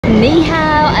Ni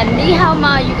hao and ni hao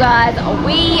ma, you guys.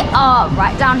 We are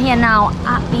right down here now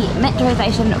at the metro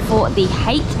station for the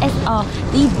HSR,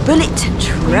 the bullet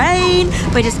train.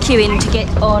 We're just queuing to get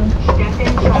on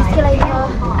the escalator,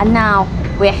 and now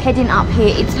we're heading up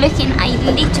here. It's looking a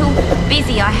little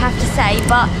busy, I have to say,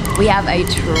 but we have a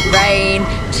train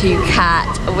to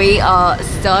catch. We are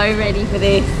so ready for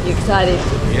this. You excited?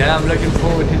 Yeah, I'm looking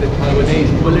forward to the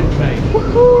Taiwanese bullet train.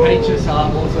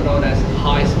 HSR, also known as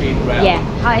high-speed rail. Yeah,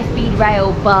 high-speed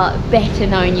rail, but better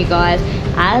known, you guys,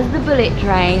 as the bullet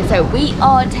train. So we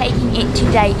are taking it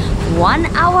today 1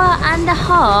 hour and a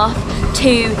half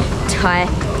to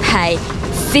Taipei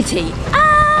City.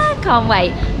 Can't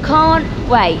wait, can't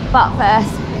wait. But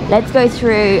first, let's go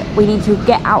through. We need to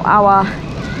get out our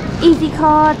easy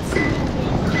cards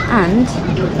and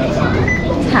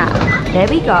tap. There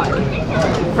we go.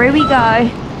 Through we go.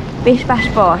 Bish bash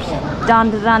bosh. Done,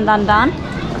 done, done, done.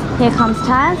 Here comes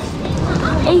Taz.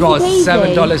 Easy Got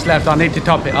peasy. $7 left. I need to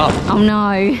top it up. Oh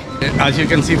no. As you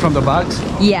can see from the bags,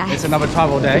 Yeah. it's another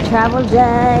travel day. Travel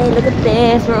day. Look at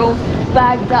this. We're all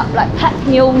bagged up like packed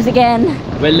mules again.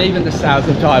 We're leaving the south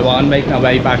of Taiwan, making our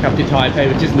way back up to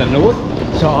Taipei, which is in the north.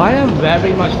 So I am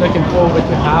very much looking forward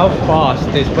to how fast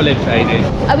this bullet train is.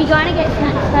 Are we going to get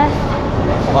snacks first?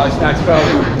 My snacks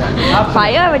first.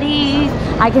 Priorities.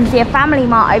 I can see a family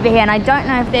mart over here, and I don't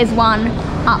know if there's one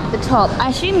up the top. I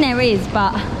assume there is,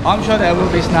 but I'm sure there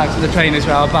will be snacks on the train as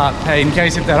well, but hey, in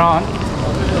case if there aren't,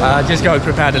 just go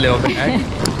prepared a little bit, eh?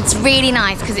 it's really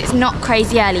nice because it's not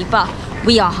crazy early, but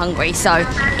we are hungry, so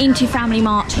into family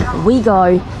mart we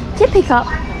go to pick up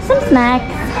some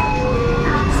snacks.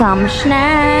 Some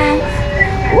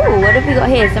snacks. Ooh, what have we got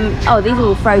here? Oh, these are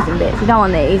all frozen bits. We don't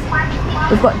want these.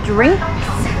 We've got drinks,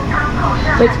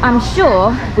 which I'm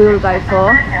sure we will go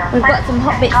for. We've got some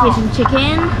hot bits here, some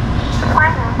chicken.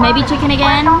 Maybe chicken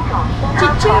again.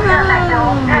 Churros.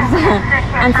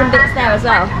 And some bits there as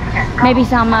well. Maybe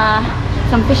some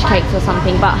fish cakes or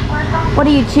something. But what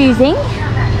are you choosing?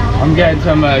 I'm getting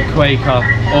some Quaker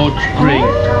oat drink.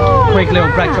 Quick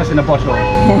little breakfast in a bottle.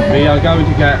 We are going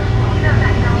to get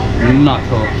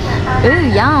nutters.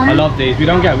 Ooh, yum. I love these. We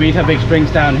don't get Weetabix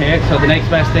drinks down here, so the next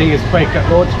best thing is Quaker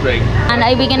oats drink. And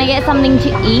are we going to get something to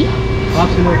eat?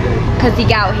 Absolutely. Because the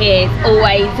gal here is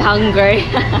always hungry.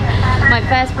 My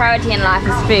first priority in life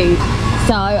is food.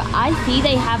 So I see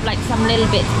they have like some little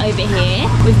bits over here.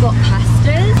 We've got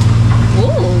pastas.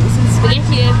 Ooh, some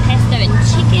spaghetti with pesto and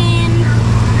chicken.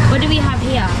 What do we have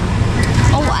here?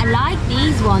 Oh, I like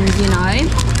these ones, you know.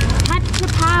 Pad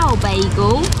Kapow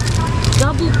bagel.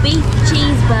 Double beef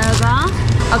cheeseburger.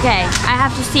 Okay, I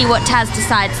have to see what Taz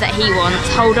decides that he wants.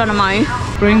 Hold on a mo.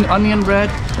 Spring onion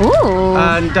bread. Ooh.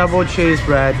 And double cheese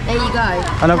bread. There you go.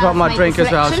 And I've got Taz my made drink the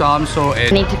as well, selection. so I'm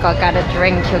sorted. I need to go get a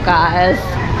drink, you guys.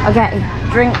 Okay,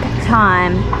 drink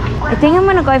time. I think I'm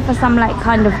gonna go for some like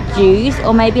kind of juice,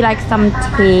 or maybe like some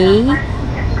tea,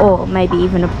 or maybe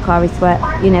even a Pocari Sweat.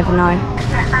 You never know.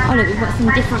 Oh look, we've got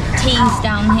some different teas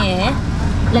down here.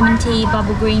 Lemon tea,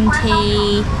 bubble green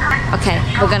tea. Okay,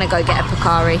 we're gonna go get a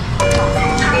Pocari.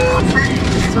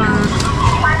 This one.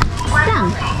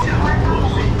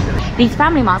 Done. These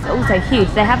family marts are also huge.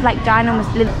 They have like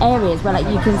ginormous little areas where like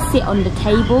you can sit on the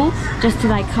table just to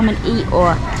like come and eat,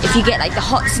 or if you get like the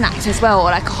hot snacks as well,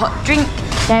 or like a hot drink,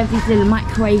 they have these little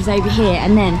microwaves over here,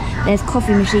 and then there's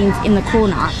coffee machines in the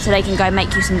corner so they can go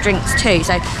make you some drinks too.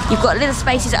 So you've got little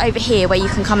spaces over here where you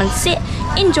can come and sit,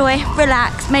 enjoy,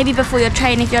 relax, maybe before your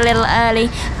train if you're a little early.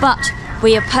 But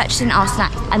we are purchasing our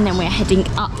snacks and then we're heading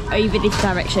up over this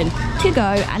direction to go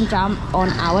and jump on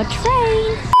our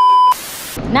train.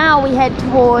 Now we head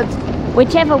towards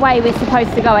whichever way we're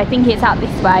supposed to go. I think it's out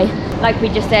this way. Like we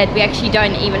just said, we actually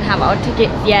don't even have our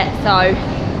tickets yet, so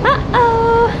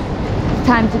it's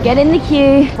time to get in the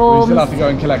queue. We still have to go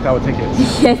and collect our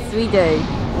tickets. Yes, we do.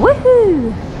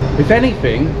 Woohoo! If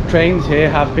anything, trains here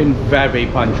have been very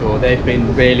punctual. They've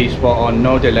been really spot on,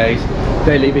 no delays.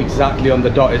 They leave exactly on the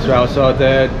dot as well. So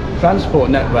the transport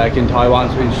network in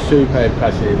Taiwan's been super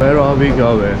impressive. Where are we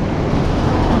going?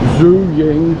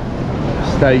 Zhuying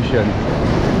Station.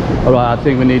 Alright, I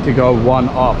think we need to go one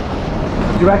up.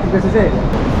 Do you reckon this is it?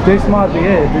 This might be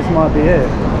it. This might be it.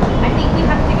 I think we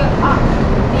have to go up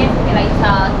the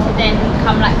escalator to then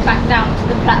come like back down to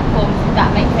the platforms, if that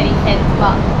makes any sense.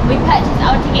 But we purchased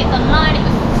our tickets online. It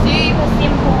was super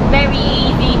simple, very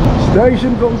easy.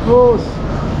 Station concourse.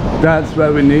 That's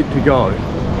where we need to go.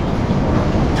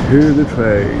 To the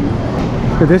train.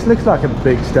 But this looks like a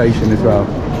big station as well.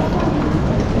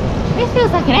 This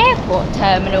feels like an airport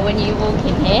terminal when you walk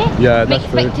in here. Yeah, I'm that's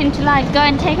expecting to like go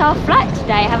and take our flight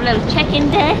today, have a little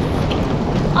check-in desk.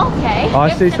 Okay. I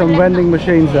see some vending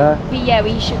machines there. Yeah,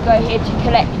 we should go here to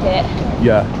collect it.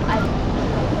 Yeah.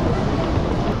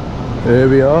 Here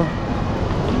we are.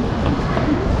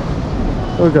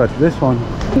 Oh god, this one.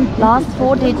 Last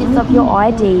 4 digits of your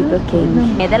ID booking.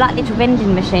 Yeah, they're like little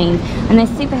vending machines and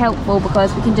they're super helpful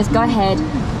because we can just go ahead,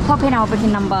 pop in our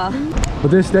booking number.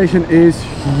 But this station is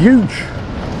huge.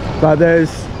 But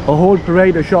there's a whole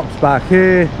parade of shops back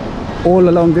here, all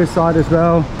along this side as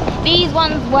well. These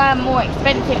ones were more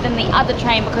expensive than the other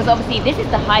train because obviously this is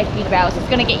the high-speed rail, so it's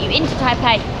going to get you into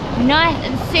Taipei nice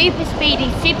and super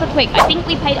speedy, super quick. I think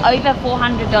we paid over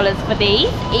 $400 for these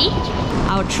each.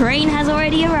 Our train has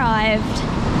already arrived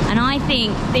and I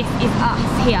think this is us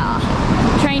here.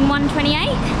 Train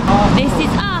 128. This is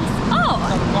us. Oh,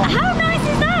 how nice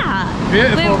is that?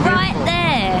 Beautiful, We're right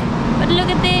there. But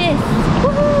look at this.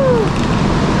 Woohoo!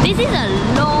 This is a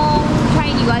long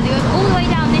train, you guys. It goes all the way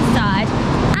down this side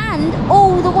and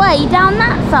all the way down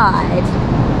that side.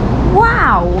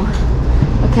 Wow.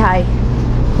 Okay,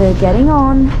 we're getting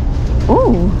on.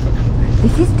 Oh,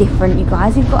 this is different, you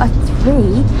guys. We've got a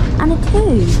 3 and a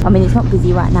 2. I mean, it's not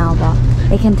busy right now, but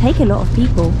it can take a lot of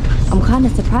people. I'm kind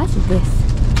of surprised with this.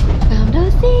 Found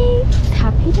our seats.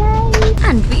 Happy days.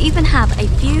 And we even have a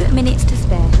few minutes to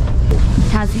spare.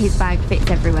 His bag fits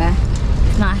everywhere.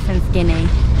 It's nice and skinny.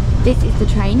 This is the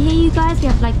train here, you guys. We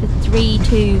have like the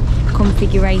 3-2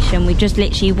 configuration. We just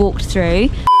literally walked through.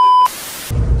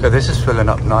 So this is filling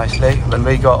up nicely. When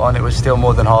we got on, it was still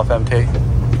more than half empty.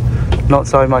 Not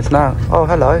so much now. Oh,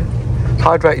 hello.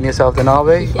 Hydrating yourself then, are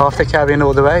we? Yeah. After carrying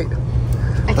all the weight?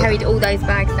 I carried all those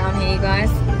bags down here, you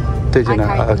guys. Did you know?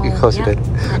 Of course you did.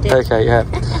 I did. Okay, yeah.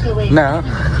 Now,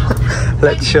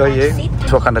 let's show you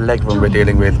what kind of leg room we're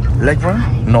dealing with. Leg room?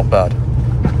 Not bad.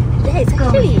 Yeah, it's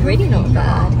actually really not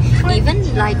bad. Even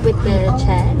like with the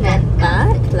chair and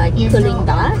back, like pulling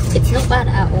back, it's not bad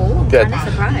at all. I'm kind of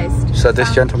surprised. So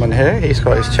this gentleman here, he's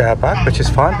got his chair back, which is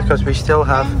fine because we still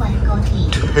have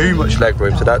too much leg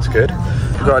room, so that's good.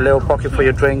 You've got a little pocket for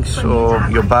your drinks or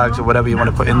your bags or whatever you want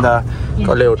to put in there. Got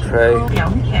a little tray.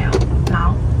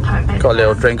 Got a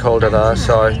little drink holder there,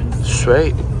 so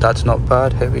sweet. That's not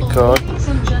bad. Here we go.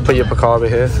 Put your Bacardi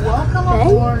here.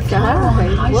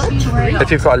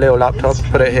 If you've got a little laptop,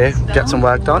 put it here. Get some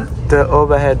work done. The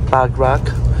overhead bag rack,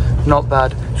 not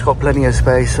bad. It's got plenty of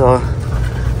space, so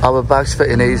our bags fit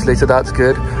in easily, so that's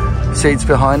good. Seats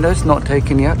behind us, not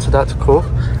taken yet, so that's cool.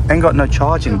 Ain't got no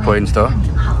charging points though.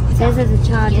 It says there's a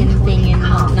charging thing in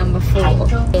number 4.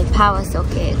 Power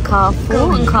socket, car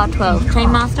 4 and car 12.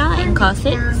 Trainmaster in car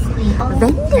 6.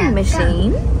 Vending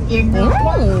machine.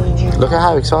 Ooh. Look at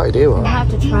how excited you are. We'll have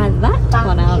to try that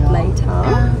one out later.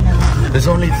 There's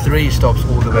only 3 stops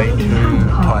all the way to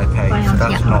Taipei, so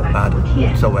that's not bad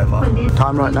whatsoever.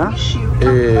 Time right now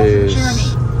is,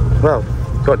 well,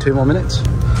 got 2 more minutes.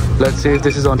 Let's see if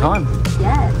this is on time.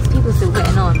 Yeah, people still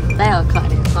getting on. They are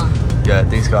cutting it fine. Yeah,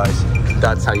 these guys,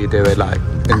 that's how you do it, like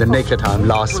in the nick of time,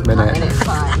 last minute.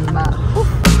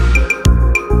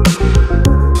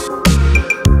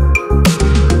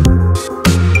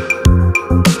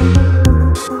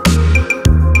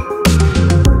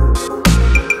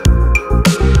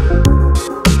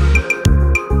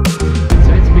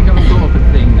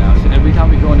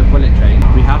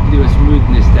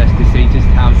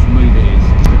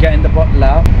 Getting the bottle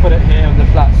out, put it here on the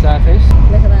flat surface.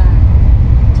 Look at that.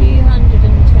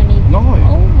 220. No.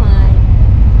 Oh my.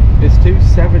 It's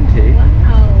 270.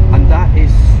 Wow. And that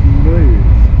is smooth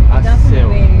as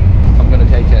silk. I'm going to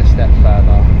take it a step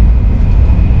further.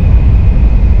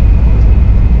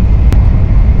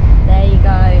 There you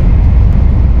go.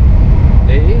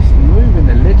 It is moving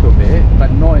a little bit,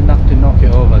 but not enough to knock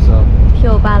it over. So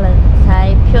Pure balance,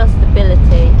 hey? Pure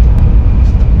stability.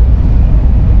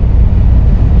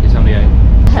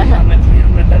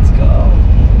 300, let's go.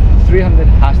 300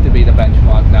 has to be the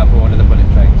benchmark now for one of the bullet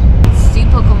trains.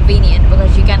 Super convenient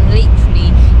because you can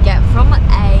literally get from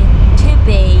A to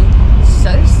B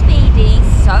so speedy,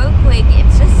 so quick.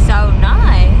 It's just so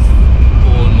nice.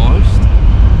 Almost.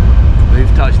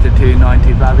 We've touched the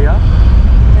 290 barrier.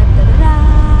 Da, da, da,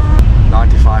 da.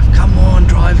 95. Come on,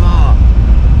 driver.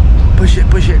 Push it,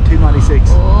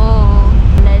 296. Oh,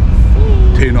 let's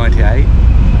see. 298.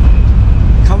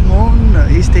 Come on,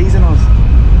 he's teasing us.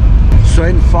 So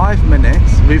in 5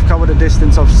 minutes, we've covered a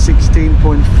distance of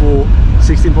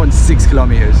 16.6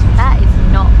 kilometers. That is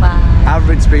not bad.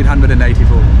 Average speed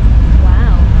 184.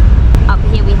 Wow. Up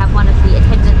here we have one of the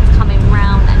attendants coming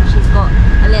round and she's got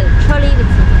a little trolley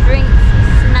with some drinks,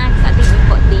 some snacks. I think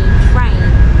we've got the train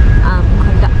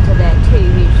conductor there too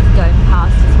who's just going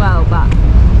past as well, but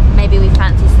maybe we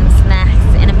fancy some snacks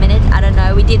in a minute. I don't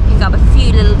know. We did pick up a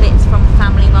few little bits from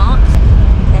Family Mart.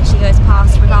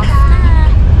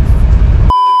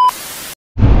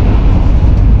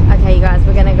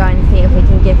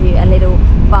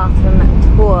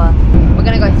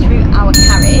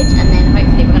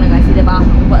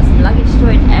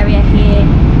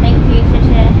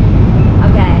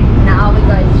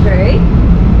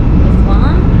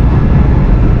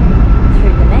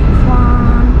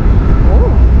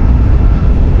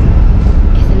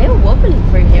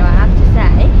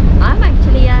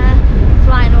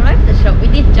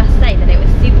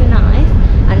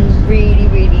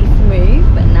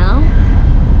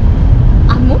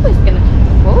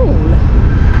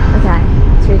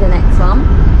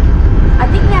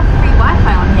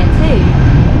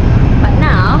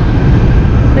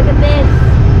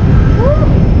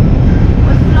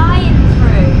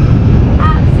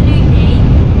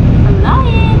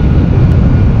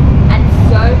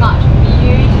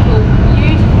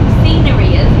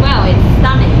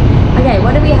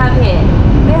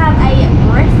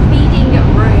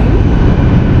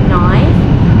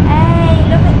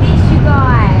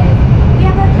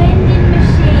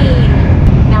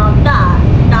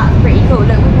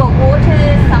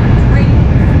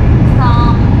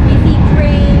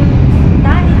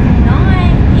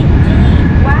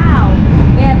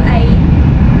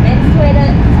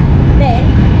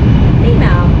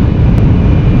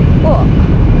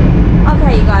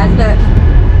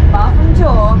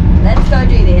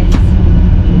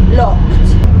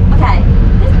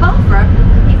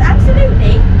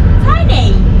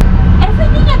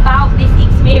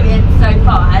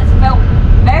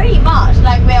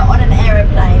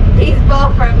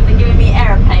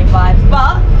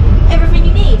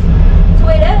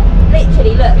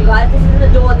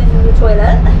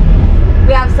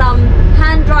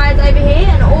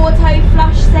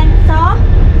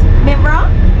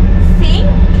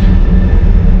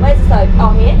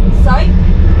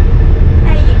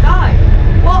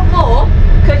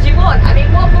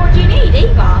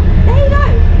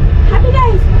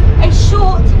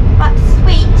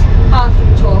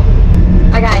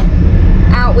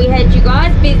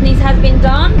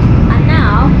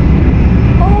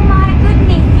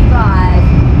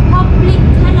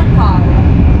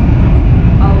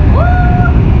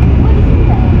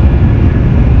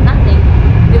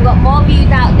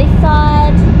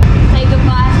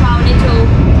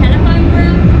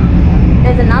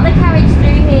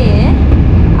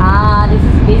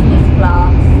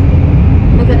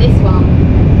 at this one.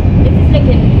 This is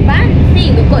looking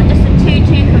fancy. We've got just a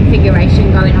 2-2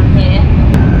 configuration going on here.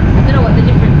 I don't know what the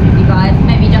difference is, you guys.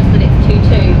 Maybe just that it's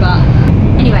 2-2, but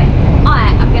anyway,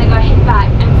 I am going to go head back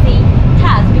and see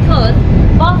Taz because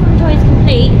bathroom tour is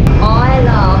complete. I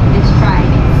love this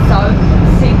train. It's so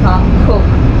super cool.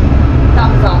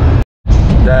 Thumbs up.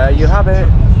 There you have it.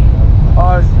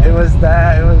 Oh, it was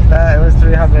there, it was there, it was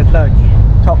 300. Look,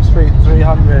 top speed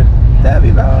 300. There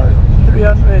we go.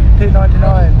 300,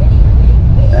 299.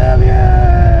 There we go.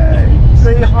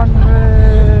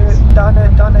 300. Done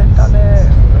it, done it, done it.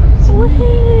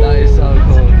 That is so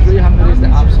cool. 300 is the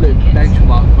absolute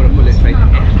benchmark for a bullet train. It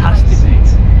has to be.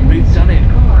 We've done it.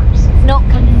 It's not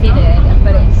considered a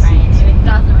bullet train if it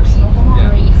doesn't reach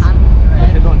 300.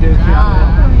 If you don't do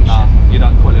 300, you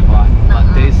don't qualify.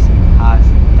 But this has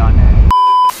done it.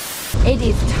 It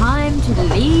is time to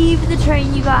leave the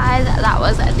train, you guys. That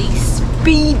was the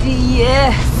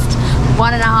speediest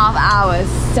 1.5 hours.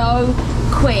 So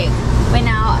quick. We're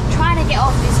now trying to get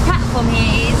off this platform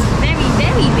here. It's very,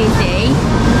 very busy.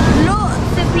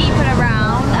 Lots of people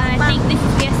around, and I think this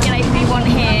is the escalator we want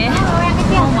here.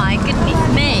 Oh my goodness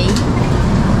me.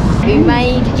 We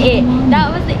made it.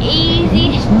 That was the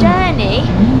easiest journey.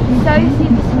 So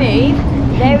super smooth,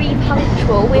 very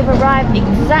punctual. We've arrived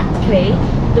exactly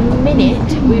the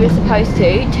minute we were supposed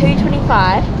to,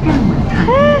 2:25.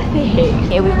 Perfect.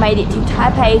 Here we've made it to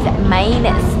Taipei's main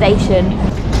station.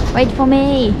 Wait for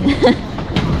me.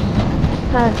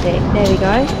 Perfect, there we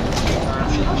go.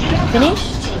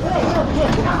 Finished?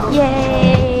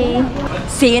 Yay!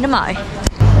 See you in a mo.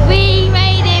 We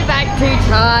made it back to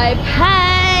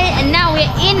Taipei, and now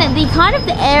we're in the kind of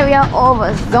the area of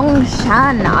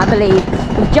Zhongshan, I believe.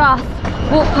 We've just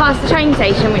walked past the train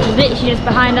station, which is literally just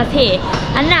behind us here,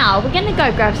 and now we're gonna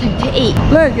go grab something to eat.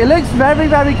 Look, it looks very,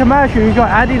 very commercial. You've got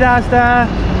Adidas there.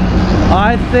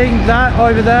 I think that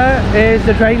over there is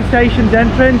the train station's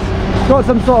entrance. It's got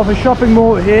some sort of a shopping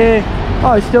mall here.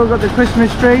 Oh, it's still got the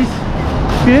Christmas trees.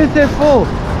 Beautiful.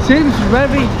 Seems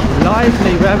very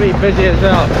lively, very busy as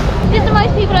well. This is the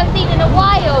most people I've seen in a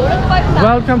while. Look at both of them.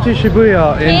 Welcome to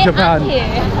Shibuya in Japan.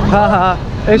 Haha,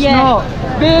 it's not.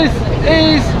 This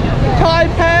is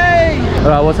Taipei.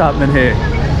 Alright, what's happening here?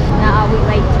 Now we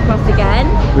wait to cross again.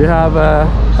 We have a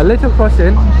little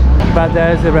crossing, but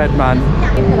there's a red man.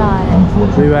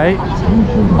 We wait.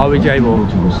 Are we jaywalk?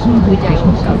 We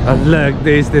jaywalk. Look,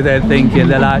 they're thinking.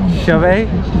 They're like, shall we?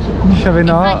 Shall we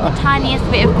not? It's like the tiniest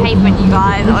bit of pavement, you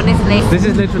guys, honestly. This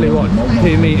is literally what,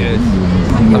 2 meters?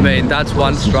 I mean, that's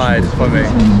one stride for me.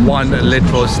 One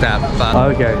literal step. But...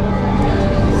 Okay.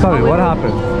 Sorry, what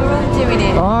happened? We're all doing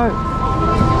it. Oh.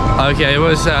 Okay, it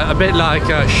was a bit like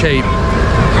sheep.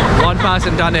 One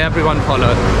person done it, everyone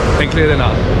followed, including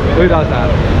us. Who does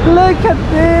that? Look at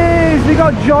this! We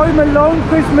got Joe Malone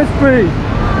Christmas tree. We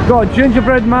got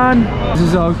gingerbread man. This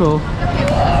is so cool.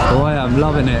 Oh, I am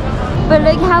loving it. But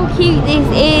look how cute this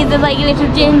is. There's like little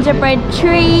gingerbread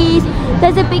trees.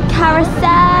 There's a big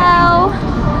carousel.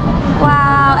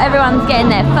 Wow, everyone's getting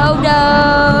their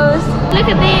photos. Look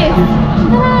at this.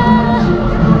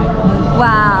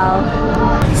 Wow.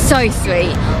 So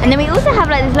sweet. And then we also have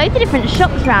like there's loads of different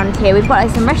shops around here. We've got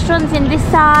like some restaurants in this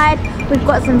side. We've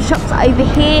got some shops over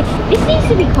here. This seems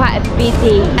to be quite a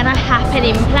busy and a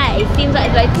happening place. Seems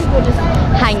like there's loads of people just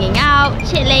hanging out,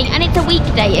 chilling, and it's a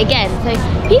weekday again. So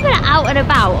people are out and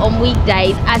about on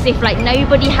weekdays as if like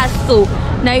nobody has school,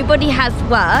 nobody has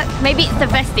work. Maybe it's the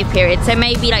festive period, so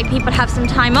maybe like people have some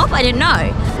time off. I don't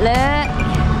know. Look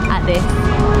at this.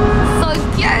 So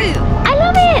cute. I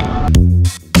love it.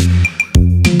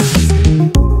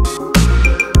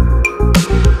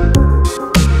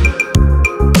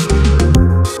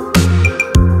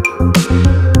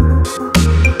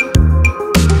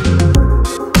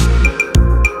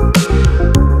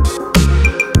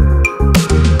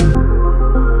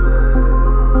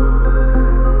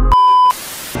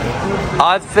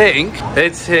 I think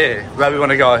it's here where we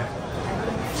want to go.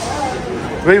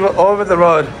 We were over the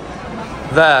road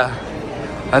there,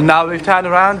 and now we've turned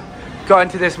around, got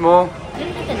into this mall. I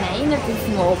don't know the name of this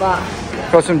mall, but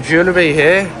got some jewellery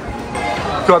here.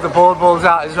 Got the balls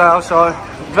out as well, so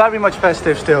very much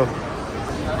festive still.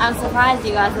 I'm surprised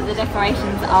you guys that the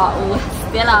decorations are all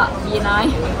still up, you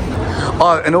know.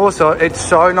 Oh, and also it's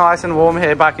so nice and warm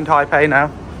here back in Taipei now.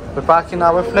 We're back in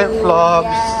our flip-flops.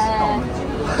 Yeah.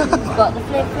 We've got the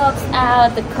flip-flops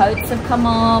out, the coats have come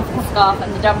off, the scarf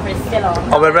and the jumper is still on.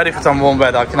 Oh, we're ready for some warm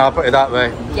weather, can I put it that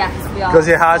way? Yes, we are. Because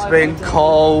it has been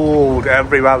cold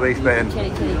everywhere we've been.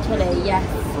 Chilly, chilly, chilly, yes.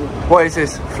 What is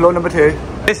this? Floor number 2?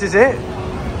 This is it?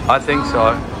 I think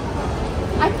so.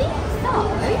 I think so.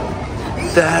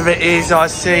 There it is, I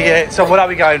see it. So what are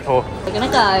we going for? We're gonna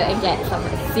go and get some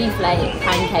souffle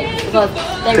pancakes because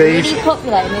they're really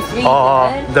popular in this region.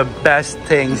 Oh, the best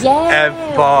things ever.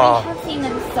 We have seen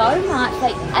them so much,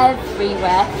 like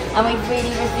everywhere, and we've really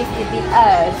resisted the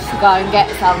urge to go and get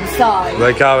some. So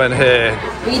we're going here.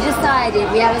 We decided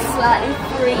we have a slightly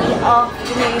free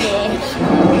afternoon-ish.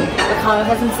 We're coming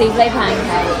for some souffle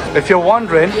pancakes. If you're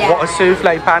wondering what a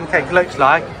souffle pancake looks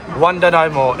like, wonder no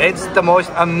more. It's the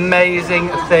most amazing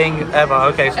thing ever.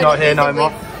 Okay, it's not here no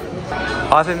more.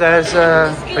 I think there's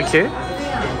a queue.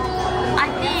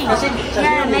 I think,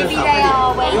 yeah, maybe they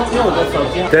are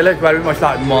waiting. They look very much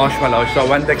like marshmallows, so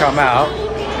when they come out,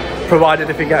 provided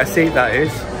if you get a seat that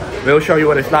is, we'll show you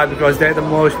what it's like because they're the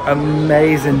most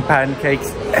amazing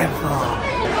pancakes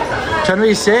ever. Can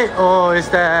we sit or is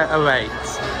there a wait?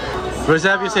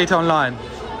 Reserve your seat online.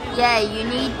 Yeah, you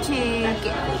need to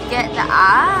get the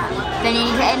app, then you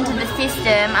need to enter the system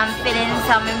and fill in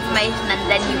some information and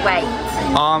then you wait.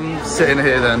 I'm sitting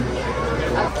here then.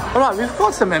 Alright, we've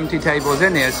got some empty tables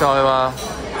in here, so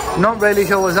not really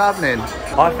sure what's happening.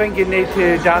 I think you need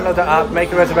to download the app,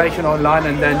 make a reservation online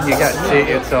and then you get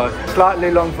seated. So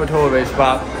slightly long for tourists,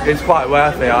 but it's quite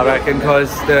worth it I reckon because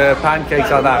the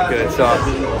pancakes are that good. So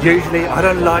usually I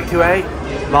don't like to eat,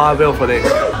 but I will for this.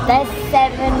 There's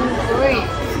 7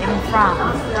 groups in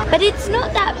front, but it's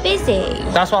not that busy.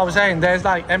 That's what I was saying, there's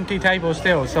like empty tables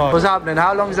still. So what's happening?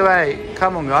 How long's the wait?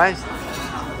 Come on guys.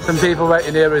 Some people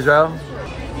waiting here as well.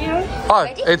 Oh,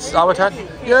 it's our turn.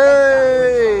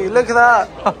 Yay! Look at that.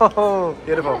 Oh,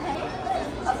 beautiful.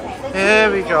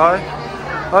 Here we go.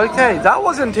 Okay, that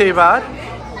wasn't too bad.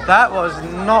 That was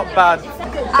not bad.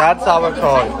 That's our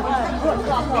card.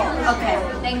 Okay,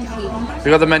 thank you. We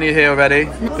got the menu here already.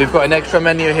 We've got an extra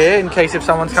menu here in case if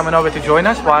someone's coming over to join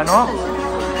us. Why not?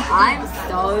 I'm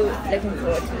so looking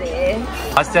forward to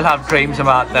this. I still have dreams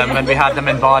about them when we had them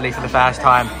in Bali for the first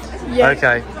time. Yeah.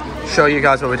 Okay, show you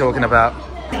guys what we're talking about.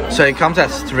 So it comes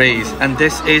as 3s, and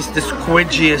this is the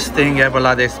squidgiest thing ever,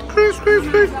 like this.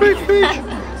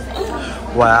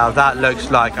 Wow, that looks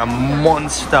like a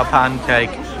monster pancake.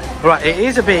 Right, it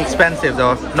is a bit expensive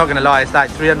though, not gonna lie, it's like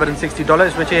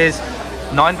 $360, which is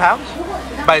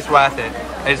 £9, but it's worth it.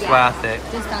 It's worth it.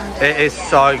 It is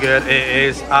so good, it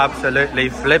is absolutely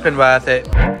flipping worth it.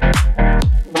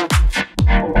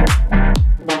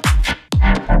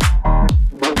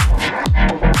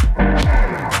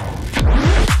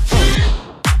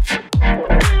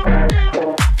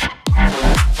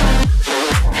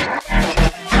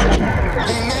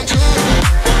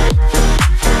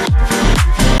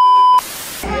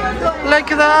 Look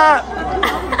at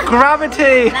that!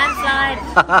 Gravity! Landslide!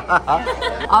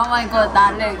 Oh my god,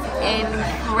 that looks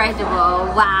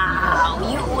incredible. Wow!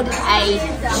 You ordered a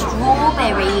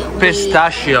strawberry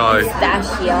pistachio.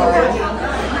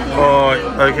 Oh,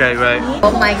 okay, wait.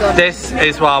 Oh my god. This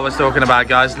is what I was talking about,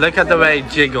 guys. Look at the way it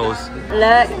jiggles. Look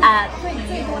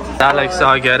at that. Looks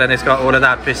so good, and it's got all of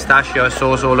that pistachio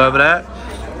sauce all over it.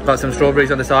 Got some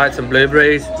strawberries on the side, some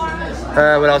blueberries.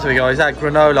 What else have we got? Is that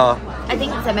granola? I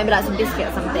think so, maybe like some biscuit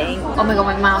or something. Oh my god,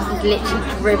 my mouth is literally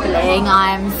dribbling.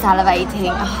 I am salivating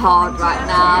hard right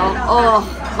now. Oh,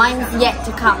 mine's yet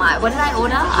to come. What did I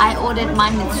order? I ordered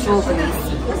mine with strawberries.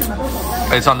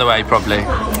 It's on the way, probably.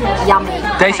 Yummy.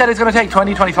 They said it's going to take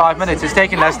 20-25 minutes. It's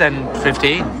taking less than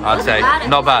 15, I'd say.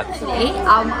 Not bad. Actually,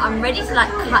 I'm ready to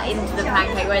like cut into the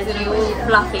pancake where it's going to be all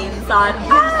fluffy inside.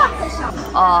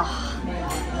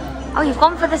 Oh, you've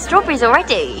gone for the strawberries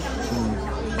already?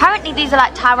 Apparently these are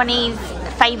like Taiwanese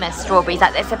famous strawberries,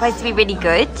 like they're supposed to be really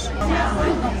good.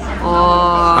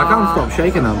 Oh. I can't stop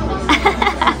shaking them.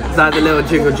 It's like the little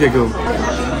jiggle jiggle.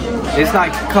 It's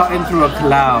like cutting through a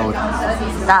cloud.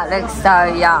 That looks so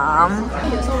yum.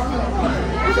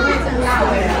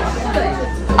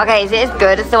 Okay, is it as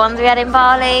good as the ones we had in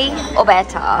Bali or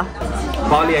better?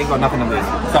 Bali ain't got nothing on this.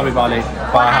 Sorry Bali,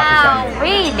 but I have to say.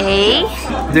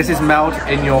 Really? This is melt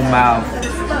in your mouth.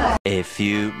 A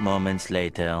few moments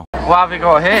later. What have we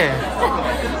got here?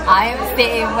 I am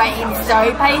sitting waiting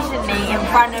so patiently in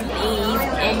front of these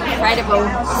incredible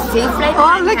souffle.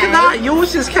 Oh, look at that!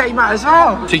 Yours just came out as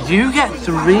well. So you get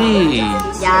 3.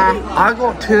 Yeah. I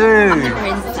got 2. I'm the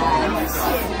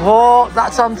princess. What?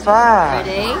 That's unfair.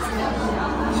 Ready?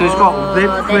 So it's got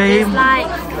whipped cream. Like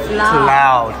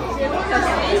cloud.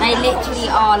 They literally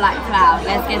are like cloud.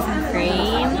 Let's get some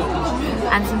cream.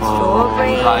 And some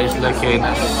strawberries. That is looking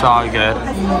so good.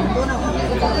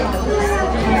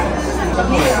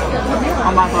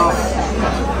 Oh my god.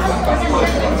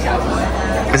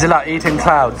 Is it like eating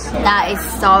clouds? That is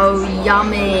so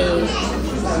yummy.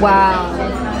 Wow.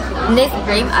 And this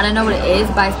cream, I don't know what it is,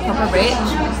 but it's proper rich.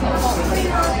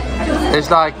 It's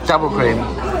like double cream.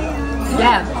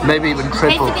 Yeah. Maybe even triple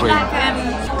Tastes a bit cream.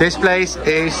 like, This place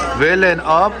is filling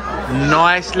up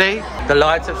nicely. The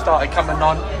lights have started coming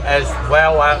on as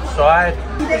well outside.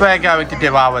 We're going to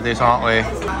devour this, aren't we?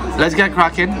 Let's get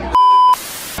cracking.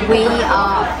 we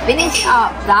are finished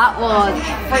up. That was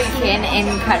freaking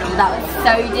incredible. That was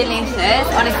so delicious.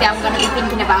 Honestly, I'm going to be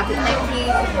thinking about it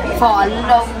for a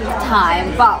long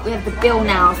time. But we have the bill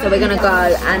now, so we're going to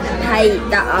go and pay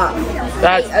that up.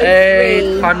 That's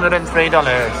 $803.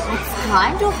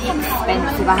 Kind of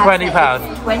expensive. I have £20.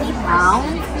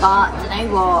 £20, but you know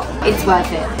what? It's worth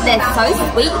it. They're so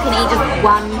sweet. You can eat just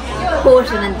one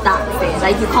portion and that's it.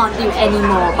 Like you can't do any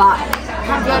more. But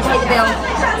time to go pay the bill.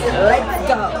 Let's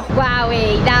go.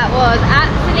 Wowie, that was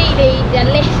absolutely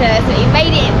delicious. We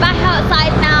made it back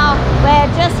outside now.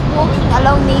 We're just walking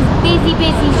along these busy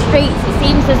streets. It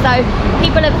seems as though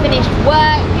people have finished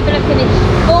work, people have finished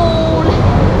school.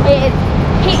 It has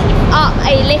picked up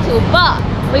a little, but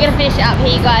we're going to finish it up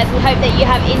here, you guys. We hope that you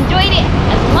have enjoyed it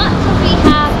as much as we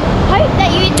have. Hope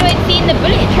that you enjoyed seeing the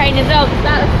bullet train as well, because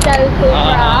that was so cool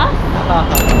for us.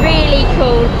 Really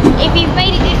cool. If you've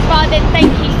made it this far, then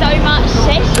thank you so much.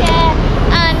 Share,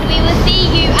 and we will see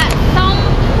you at some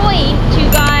point,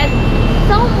 you guys,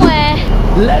 somewhere.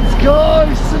 Let's go!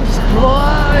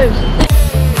 Subscribe!